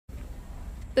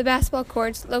The basketball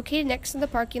courts, located next to the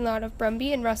parking lot of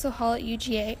Brumby and Russell Hall at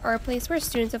UGA, are a place where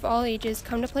students of all ages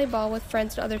come to play ball with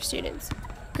friends and other students.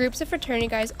 Groups of fraternity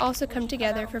guys also come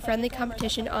together for friendly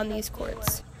competition on these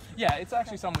courts. Yeah, it's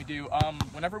actually something we do.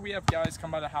 Whenever we have guys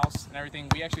come by the house and everything,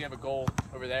 we actually have a goal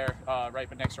over there right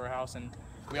next to our house, and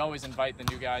we always invite the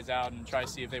new guys out and try to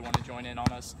see if they want to join in on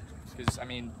us, because, I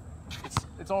mean,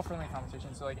 it's all friendly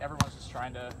competition, so like everyone's just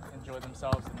trying to enjoy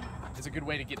themselves, and it's a good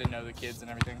way to get to know the kids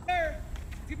and everything.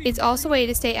 It's also a way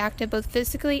to stay active both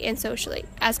physically and socially.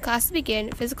 As classes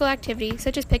begin, physical activity,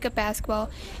 such as pickup basketball,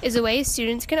 is a way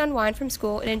students can unwind from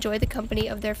school and enjoy the company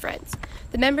of their friends.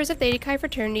 The members of Theta Chi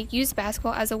fraternity use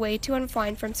basketball as a way to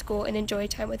unwind from school and enjoy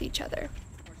time with each other.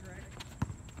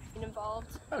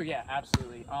 Involved? Oh yeah,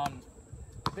 absolutely.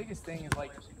 The biggest thing is,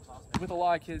 like, with a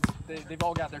lot of kids, they've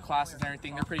all got their classes and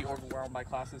everything. They're pretty overwhelmed by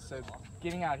classes, so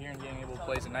getting out here and getting able to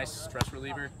play is a nice stress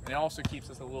reliever, and it also keeps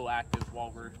us a little active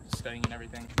while we're studying and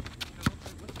everything.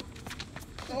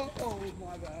 Oh,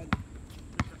 my bad.